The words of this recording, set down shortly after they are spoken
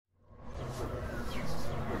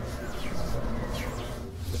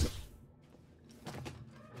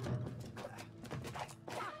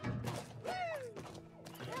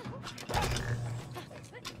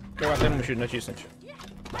Chyba ten musi nacisnąć.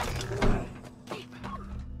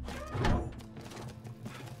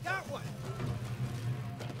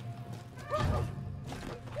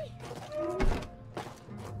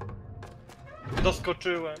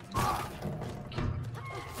 Doskoczyłem.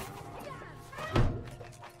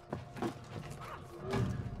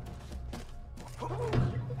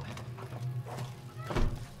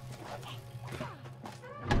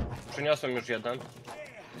 Przyniosłem już jeden.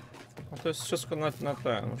 No to jest wszystko na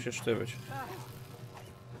ten, musisz ty być.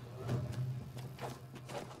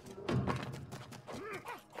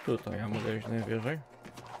 Tutaj ja mogę iść najwyżej.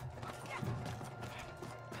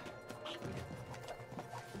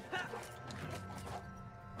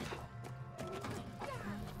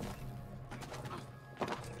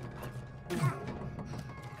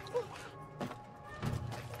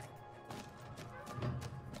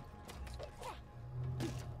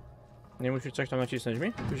 Nie musisz coś tam nacisnąć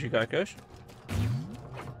mi? Guzika jakiegoś?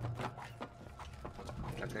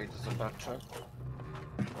 Czekaj, to zobaczę.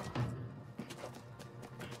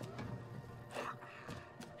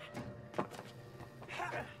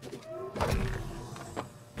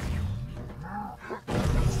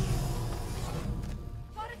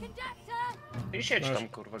 I siedź tam,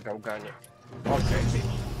 kurwa, gałganie. Okej.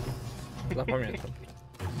 Zapamiętam.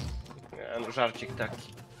 Nie, no żarcik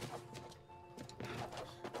taki.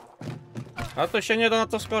 A to się nie da na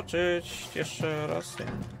to skoczyć. Jeszcze raz. Nie.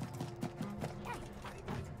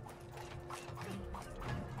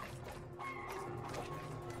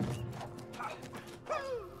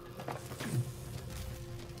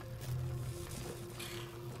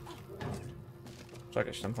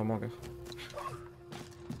 Czekaj, tam pomogę.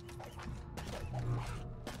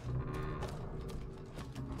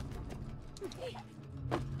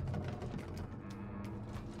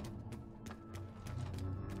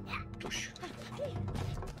 Tuś.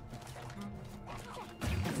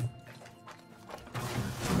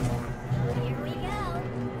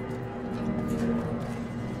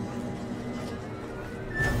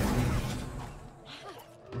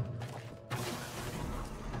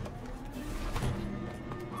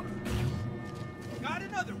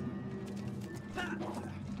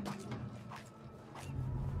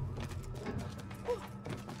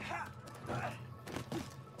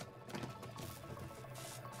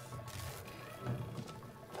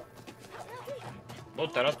 No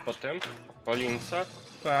teraz po tym, po lince.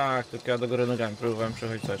 Tak, tylko ja do góry nogami próbowałem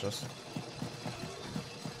przechodzić cały czas.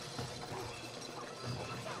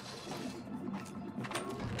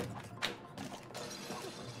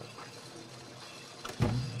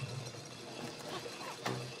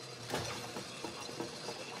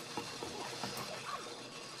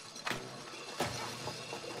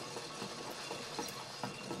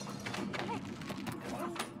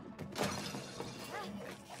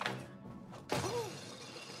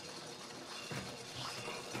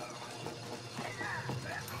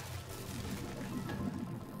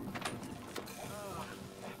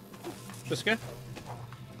 Wszystkie?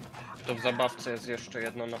 To w zabawce jest jeszcze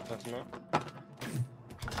jedno na pewno.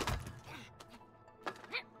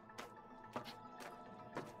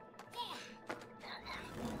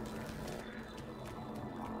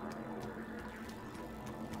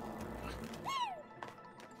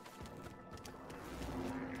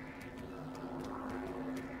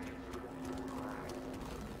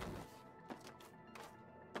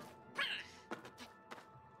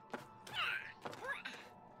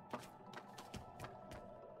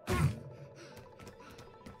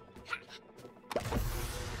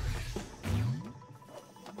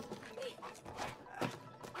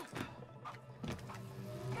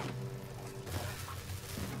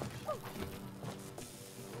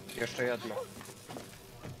 Jeszcze jedno.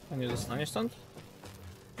 A nie dostaniesz stąd?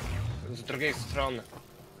 Z drugiej strony.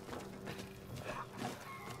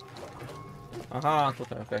 Aha,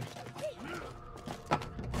 tutaj, okej.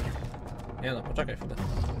 Nie no, poczekaj chwilę.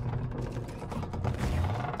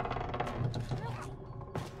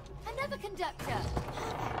 Another conductor.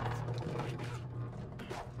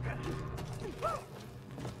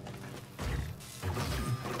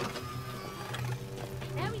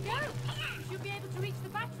 There we go. You should be able to reach the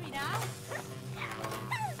battery now.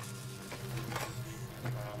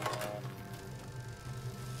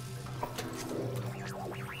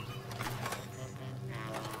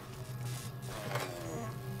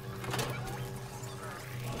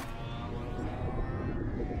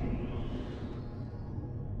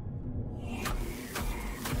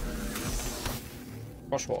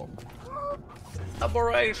 Poszło.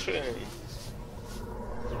 Aberration!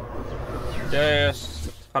 Gdzie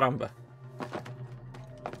jest Harambe?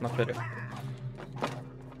 Na pyry.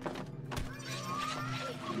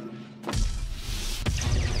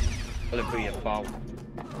 Ale wyjebał.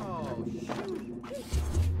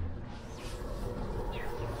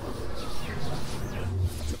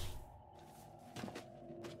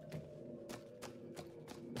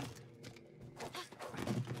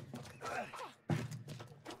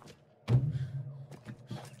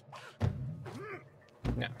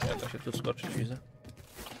 Nie, nie da się tu skoczyć, widzę.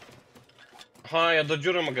 Aha, ja do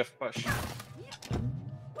dziury mogę wpaść.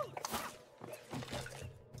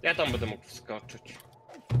 Ja tam będę mógł wskoczyć.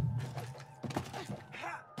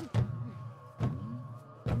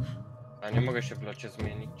 A nie mogę się w locie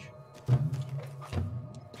zmienić.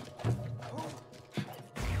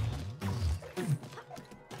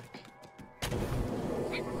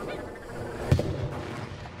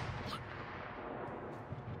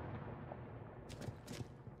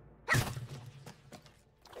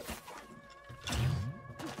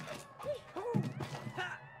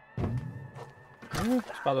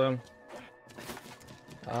 Spadłem.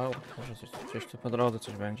 Au, może coś tu po drodze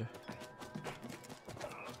coś będzie.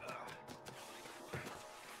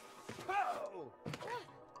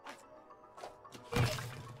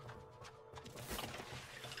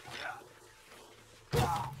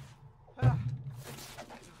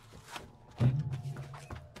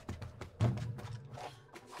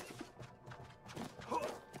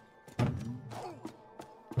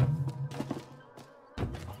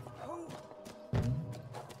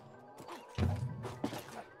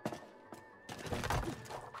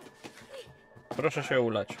 Proszę się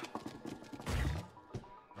ulać.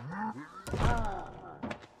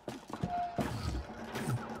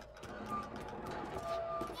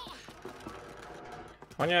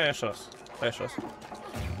 O nie, jeszcze raz. Jeszcze raz.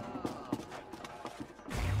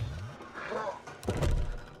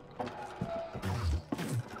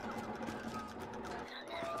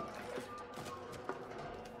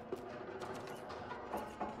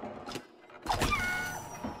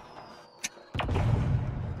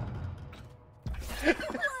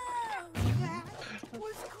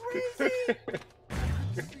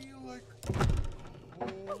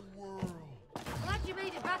 Glad you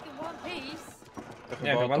made it back in one piece. To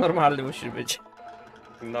Nie, chyba chyba to- normalny musi być.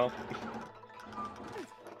 No.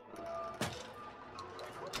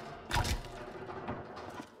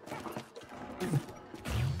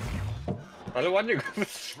 Ale ładnie go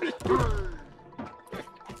wystrzelił.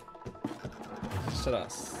 Jeszcze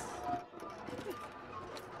raz.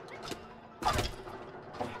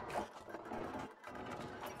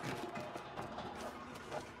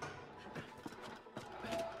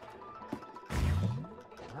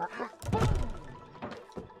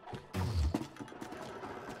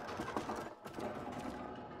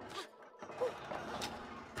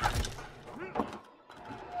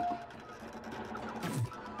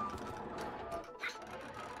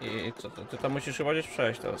 I co to? Ty tam musisz chyba gdzieś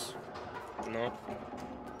przejść teraz. No.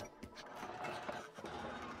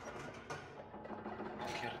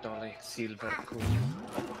 Pierdolej, silver, cool.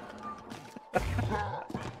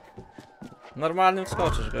 Normalnym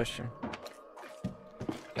skoczysz, gościem.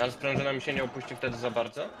 Ale sprężyna mi się nie opuści wtedy za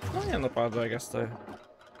bardzo? No nie no, padło jak ja stoję.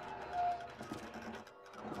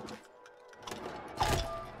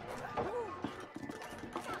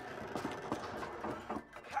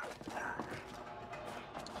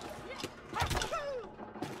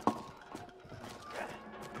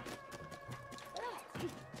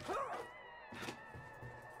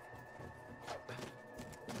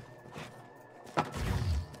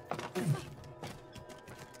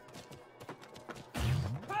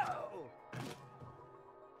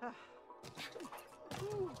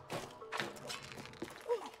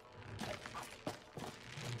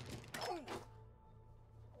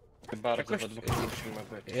 Bardzo Jakoś- we dwóch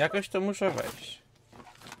musimy być. Jakoś to muszę wejść.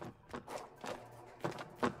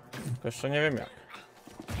 Tylko jeszcze nie wiem jak.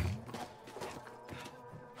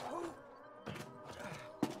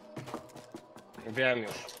 Wiem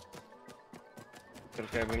już.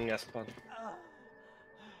 Tylko jakbym nie spadł.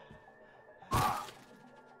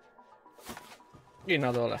 I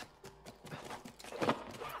na dole.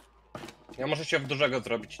 Ja muszę się w dużego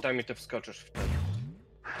zrobić, tam i ty wskoczysz wtedy.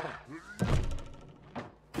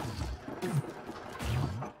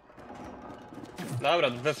 Dobra,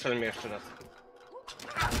 wystrzel mnie jeszcze raz.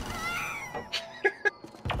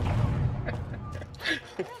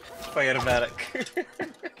 Fajerwerek.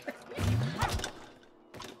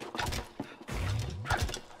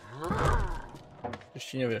 Już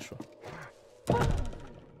ci nie wyszło.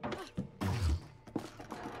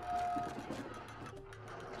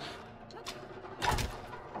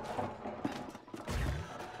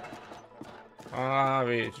 A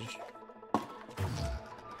widzisz.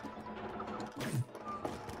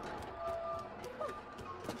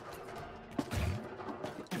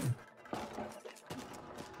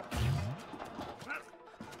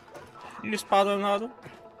 I spadłem na dół.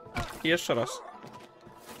 I jeszcze raz.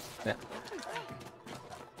 Nie.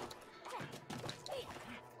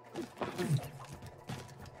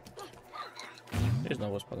 I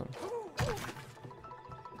znowu spadłem.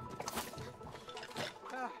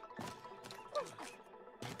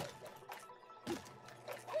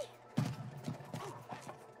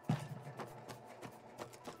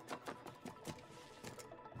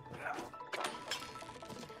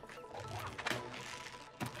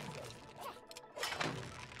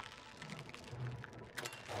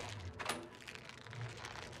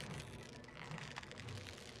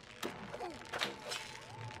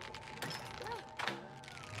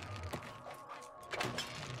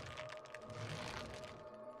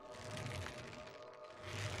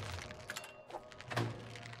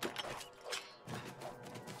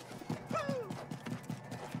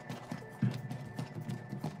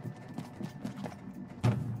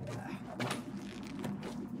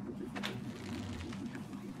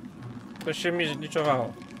 To się mi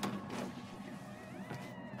zliczowało.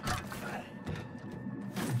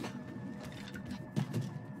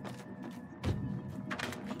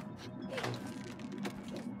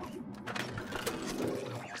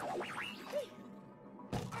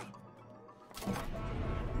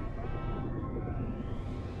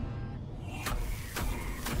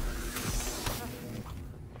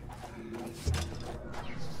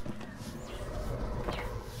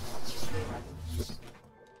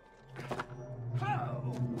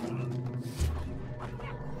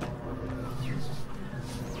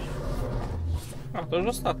 A, to już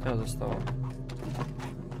ostatnia została.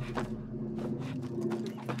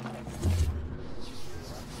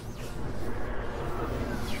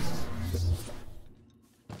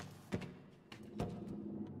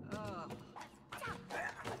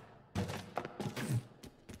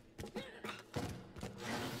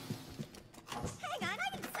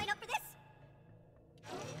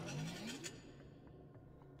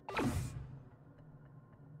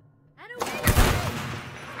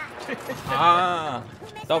 A,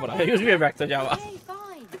 dobra, już wiem jak to działa. Okay,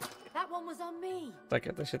 fine. That one was on me. Tak,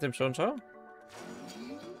 ja to się tym przyłączało?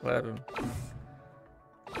 Lewym.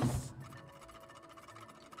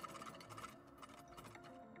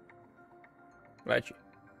 Leci.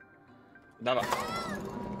 Dawaj.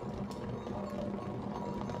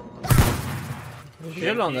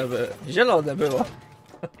 Zielone było.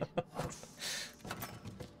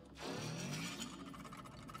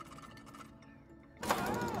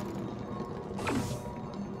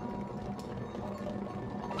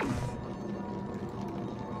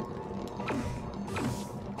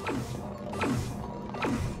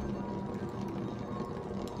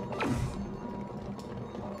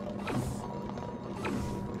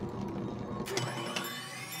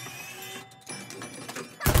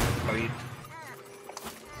 Oj.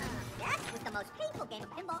 That was the most painful game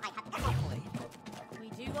of pinball I have ever played. We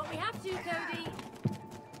do what we have to, Cody.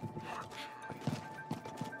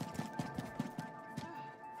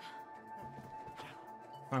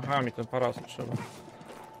 Aha, mi ten parasol trzeba.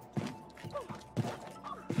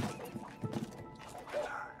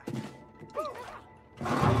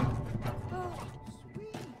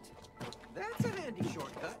 That's a handy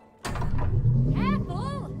shortcut.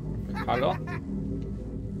 Careful! Halo?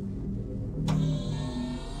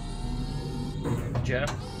 Gdzie?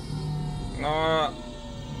 No...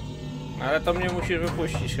 Ale to mnie musisz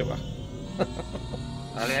wypuścić chyba.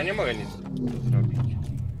 Ale ja nie mogę nic zrobić.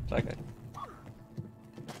 Czekaj.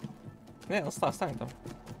 Nie, no stań tam.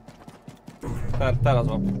 Teraz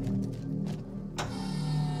łap.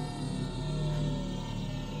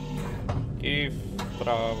 I w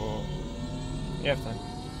prawo. Nie w ten.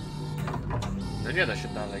 To nie da się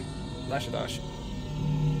dalej. Da się.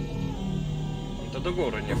 To do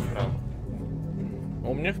góry, nie w prawo.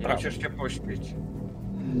 U mnie w prawo. Musisz cię puścić.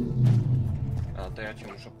 A to ja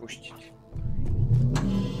cię muszę puścić.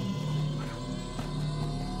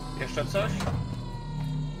 Jeszcze coś?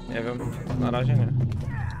 Nie wiem, na razie nie.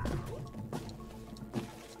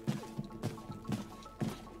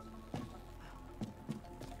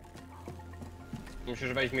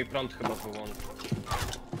 Musisz wejść mi prąd chyba wyłączyć.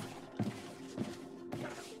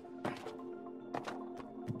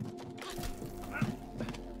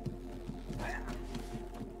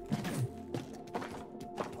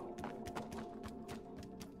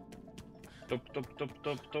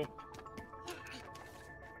 Tup.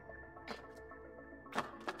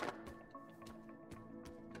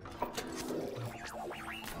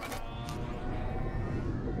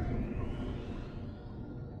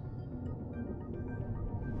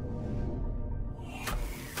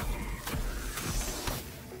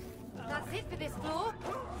 That's it for this floor.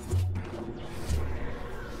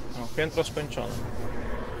 O, Piętro skończone.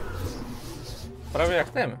 Prawie jak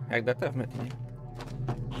ten, jak DT w Metin.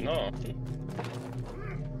 No.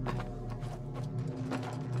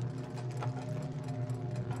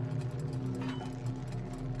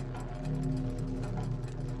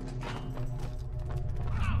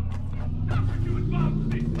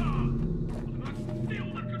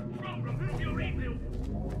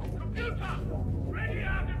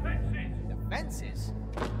 Defenses?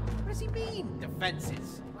 What does he mean,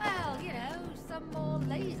 defenses? Well, you know, some more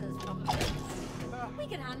lasers probably. We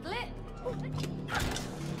can handle it.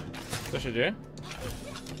 Co się dzieje?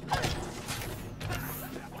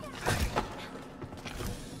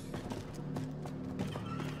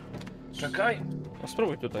 Czekaj. No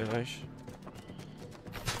spróbuj tutaj wejść.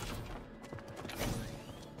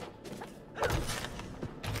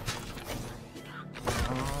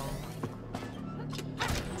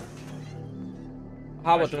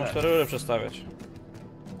 Aha, bo ty musisz te rury przestawiać.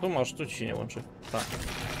 Tu masz, tu ci się nie łączy. Tak.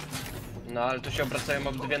 No ale tu się obracają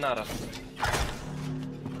obydwie naraz.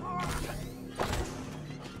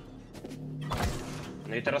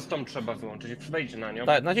 No i teraz tą trzeba wyłączyć. Wejdź na nią.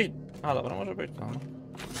 Tak, na dziś. A dobra, może być to.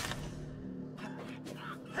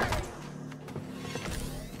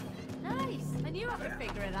 Nice. I knew I could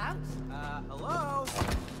figure it out. Hello?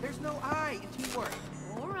 There's no I in teamwork.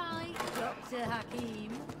 All right, Dr.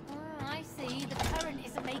 Hakim. I see. The current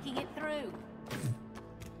isn't making it through.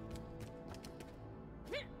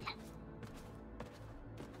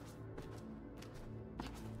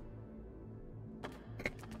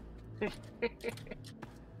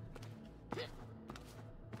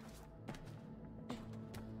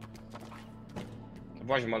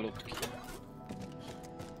 Właź malutki.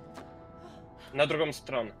 Na drugą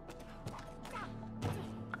stronę.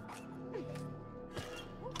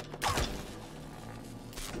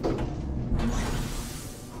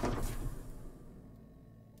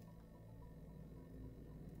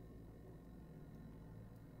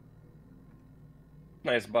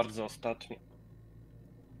 No jest bardzo ostatni.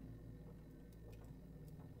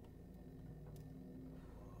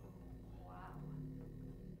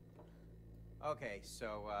 Okay,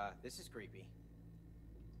 so, this is creepy.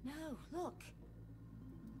 No, look.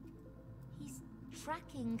 He's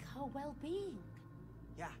tracking her well-being.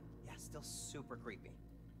 Yeah, still super creepy.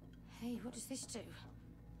 Hey, what does this do?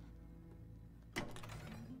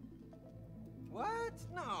 What?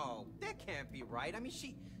 No, that can't be right. I mean,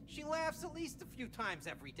 she laughs at least a few times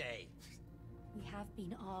every day. We have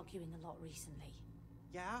been arguing a lot recently.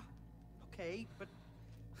 Yeah, okay, but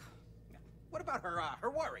what about her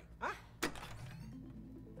worry, huh?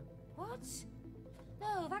 What?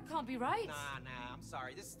 No, that can't be right. Nah, I'm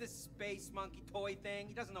sorry. This space monkey toy thing,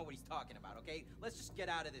 he doesn't know what he's talking about, okay? Let's just get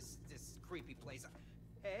out of this creepy place.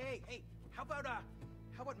 Hey, how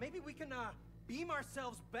about maybe we can beam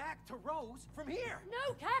ourselves back to Rose from here?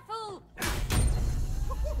 No, careful!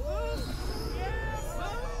 Yeah,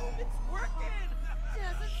 boom! It's working!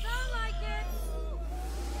 Doesn't sound like it.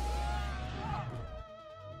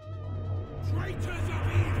 Traitors of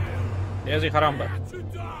evil! Jest i Harambe. To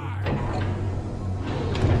die!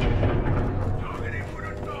 Targeting for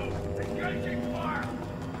the nose! Engaging fire!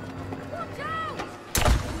 Watch out!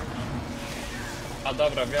 A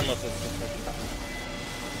dobra, wiem o co chodzi.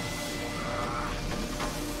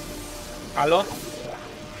 Halo?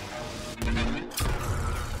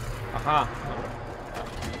 Aha, dobra.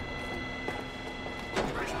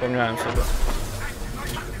 Przypomniałem sobie.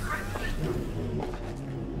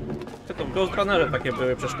 Tylko w Ghost Runnerze takie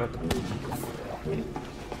były przeszkody.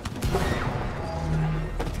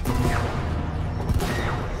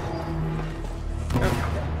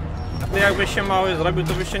 Ty jakbyś się mały zrobił,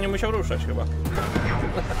 to byś się nie musiał ruszać chyba.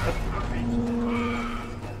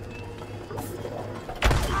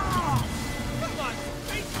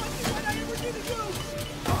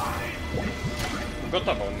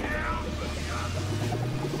 Gotował mnie.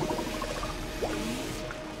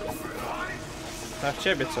 Na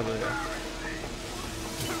ciebie celuję.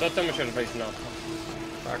 To ty musisz wejść na to.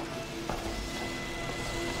 Tak.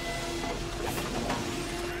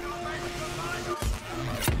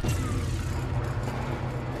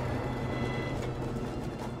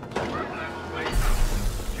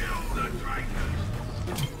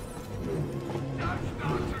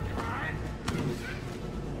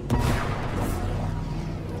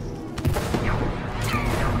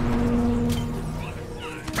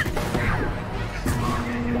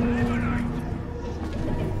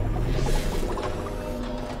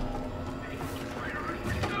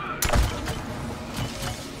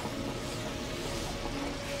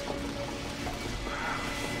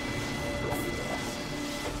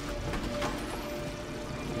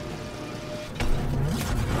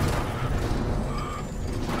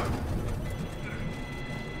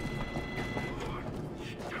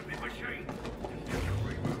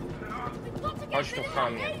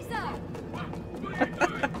 Chamie. Laser!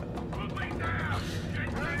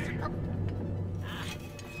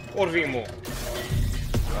 Urwij mu. O,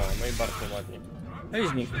 no i bardzo ładnie. No i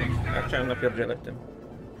zniknął. Ja chciałem napierdzielać tym.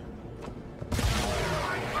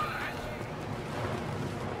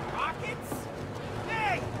 Rockets?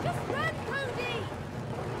 Hey! Just run, Cody!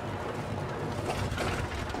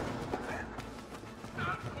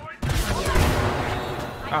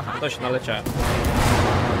 A, coś naleciałem.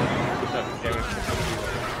 Tak, widziałem.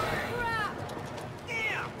 Crap!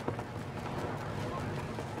 Damn!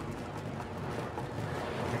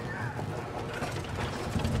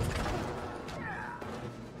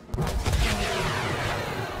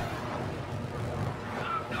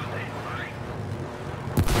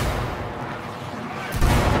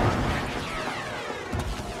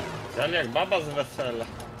 Ten jak baba z wesela.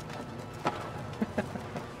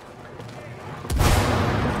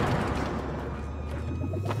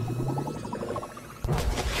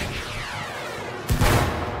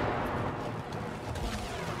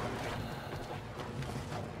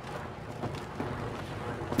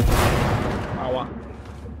 Mała.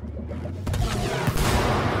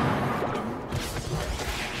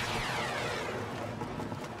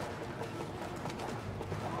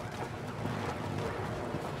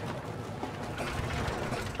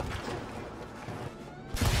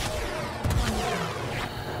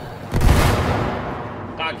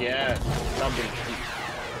 Tak jest. Double kill.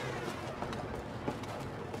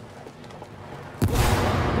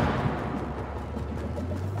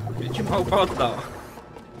 Ci małpa oddała.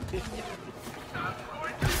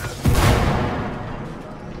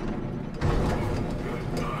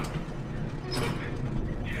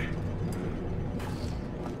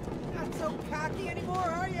 Not so cocky anymore,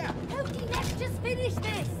 are ya? Cody, let's just finish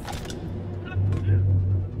this!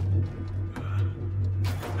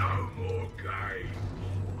 No more games.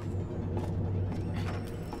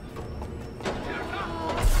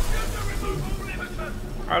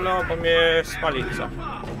 Halo, bo mnie spali chce. Move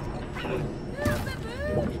the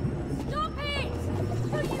moon! Stop it!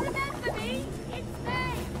 Do you remember me? It's me!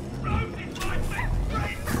 Rose is my best friend.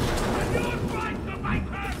 And you're right to make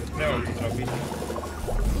her Co on tu zrobi?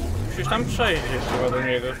 Musisz tam przejść jeszcze do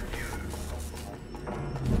niego.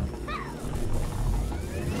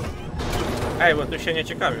 Ej, bo tu się nie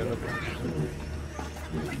ciekawie. No.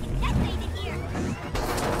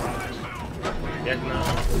 Jak na...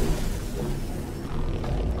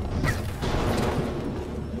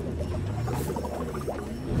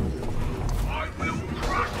 I will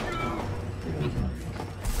crush you.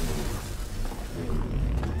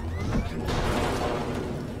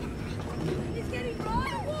 It's getting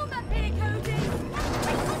rather warm up here, Cody!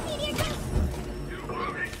 You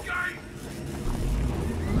won't escape.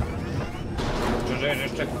 Przeżyjesz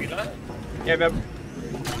jeszcze chwilę? Nie wiem.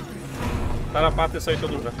 Tarapaty są i to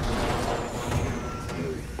duże.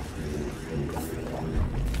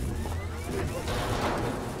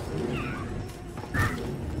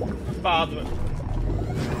 Padłem.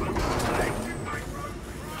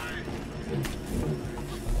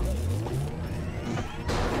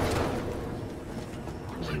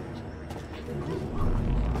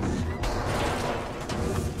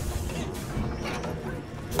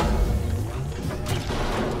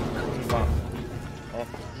 Kurwa. O,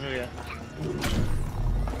 żyje.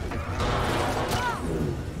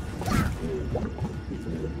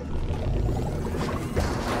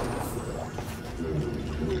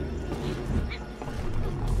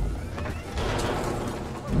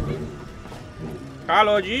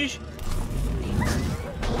 Halo, dziś?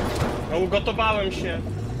 No ugotowałem się.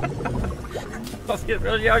 Powiem,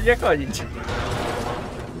 że nie chodzić.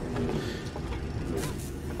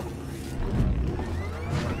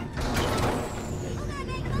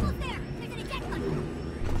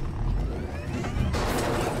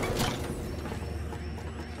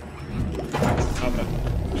 Dobra.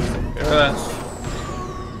 Yes.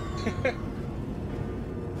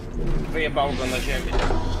 Wyjebał go na ziemię.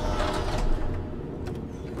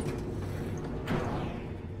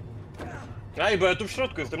 Ej, bo ja tu w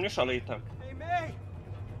środku jestem, nie szalej tam. Hey, May!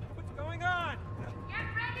 What's going on? Get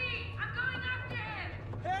ready! I'm going after him!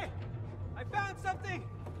 Hey! I found something!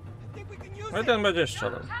 I think we can use No i it! ten będzie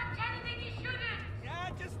strzelał. Touch anything you shouldn't!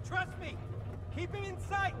 Yeah, just trust me! Keep him in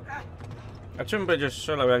sight! A czym będziesz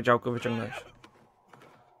strzelał, jak działko wyciągnąłeś?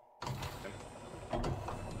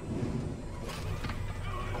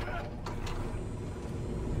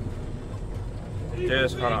 Gdzie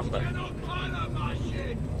jest Harambe? Cannot pilot my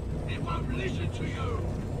shit. It won't listen to you.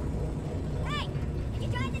 Hey! Can you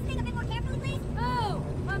drive this thing a bit more carefully, please? Oh,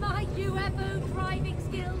 are my UFO driving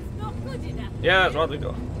skills not good enough? Jest, ładny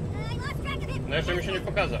go. I lost track of him. No jeszcze mi się nie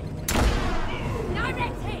pokazał. Now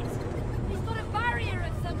Direct hit! He's got a barrier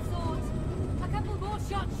of some sort. A couple more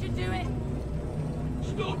shots should do it.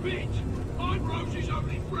 Stop it! I'm Rose's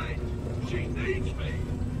only friend. She needs me.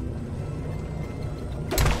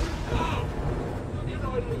 Wow! Did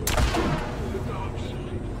I lose the dark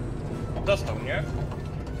side? Dostał, nie?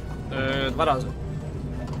 2 razy.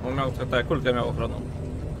 On miał tę kulkę miał ochroną.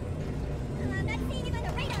 I'm not seeing him on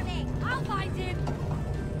the radar, man. I'll find him.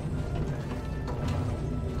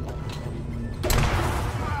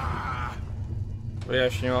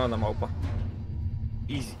 Wyjaśniona małpa.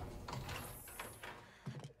 Easy.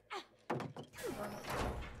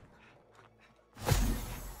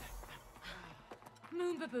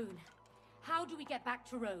 Moon Baboon, how do we get back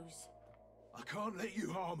to Rose? I can't let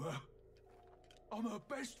you harm her. I'm her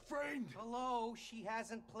best friend. Hello, she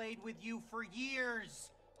hasn't played with you for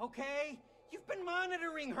years, okay? You've been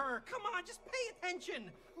monitoring her. Come on, just pay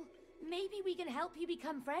attention. Maybe we can help you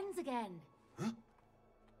become friends again. Huh?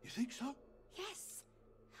 You think so? Yes,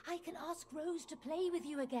 I can ask Rose to play with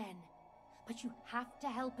you again. But you have to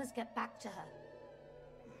help us get back to her.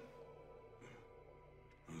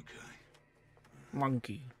 Okay.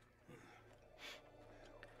 Monkey.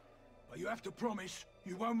 But you have to promise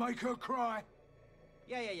you won't make her cry.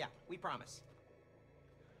 Yeah, we promise.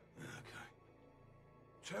 Okay.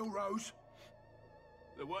 Tell Rose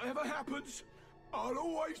that whatever happens, I'll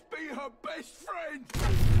always be her best friend.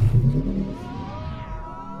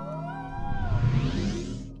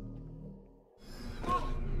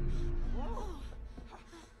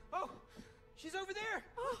 Oh, she's over there.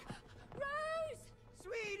 Rose!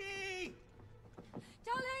 Sweetie!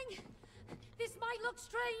 Darling! This might look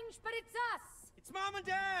strange, but it's us! It's Mom and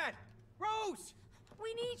Dad! Rose!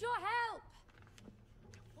 We need your help!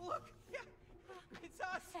 Look! Yeah! It's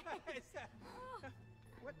us!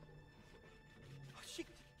 What? Oh, she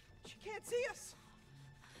can't see us!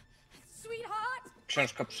 Sweetheart!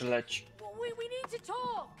 Książka przyleci. We need to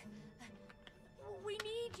talk! We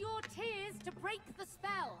need your tears to break the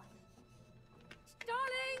spell!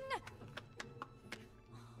 Darling!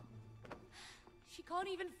 She can't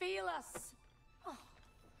even feel us!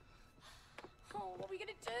 Oh, what are we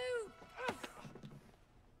gonna do?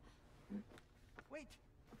 Wait,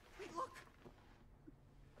 look!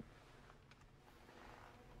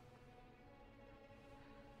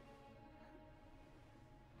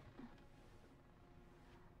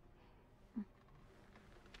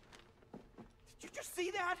 Did you just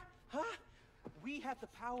see that? Huh? We have the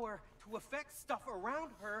power to affect stuff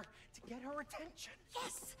around her to get her attention.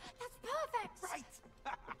 Yes, that's perfect! Right!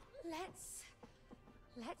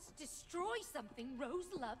 Let's destroy something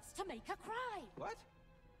Rose loves to make her cry. What?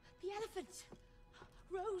 The elephant.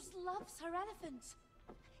 Rose loves her elephant.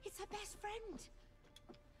 It's her best friend.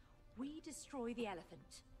 We destroy the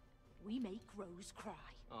elephant. We make Rose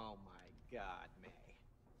cry. Oh my God, May.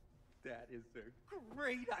 That is a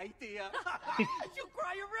great idea. She'll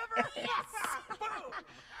cry a river. Yes! Boom!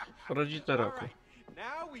 Rodzice All roku. right.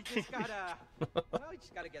 Now we just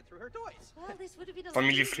gotta get through her toys. Well, this would have been a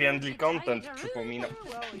Family lot easier friendly if you'd content, tied her przypominam. up.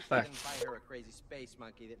 Well, at least Tak. we didn't buy her a crazy space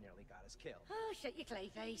monkey that nearly got us killed. Oh, shut your clay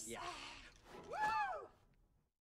face. Yeah. Woo!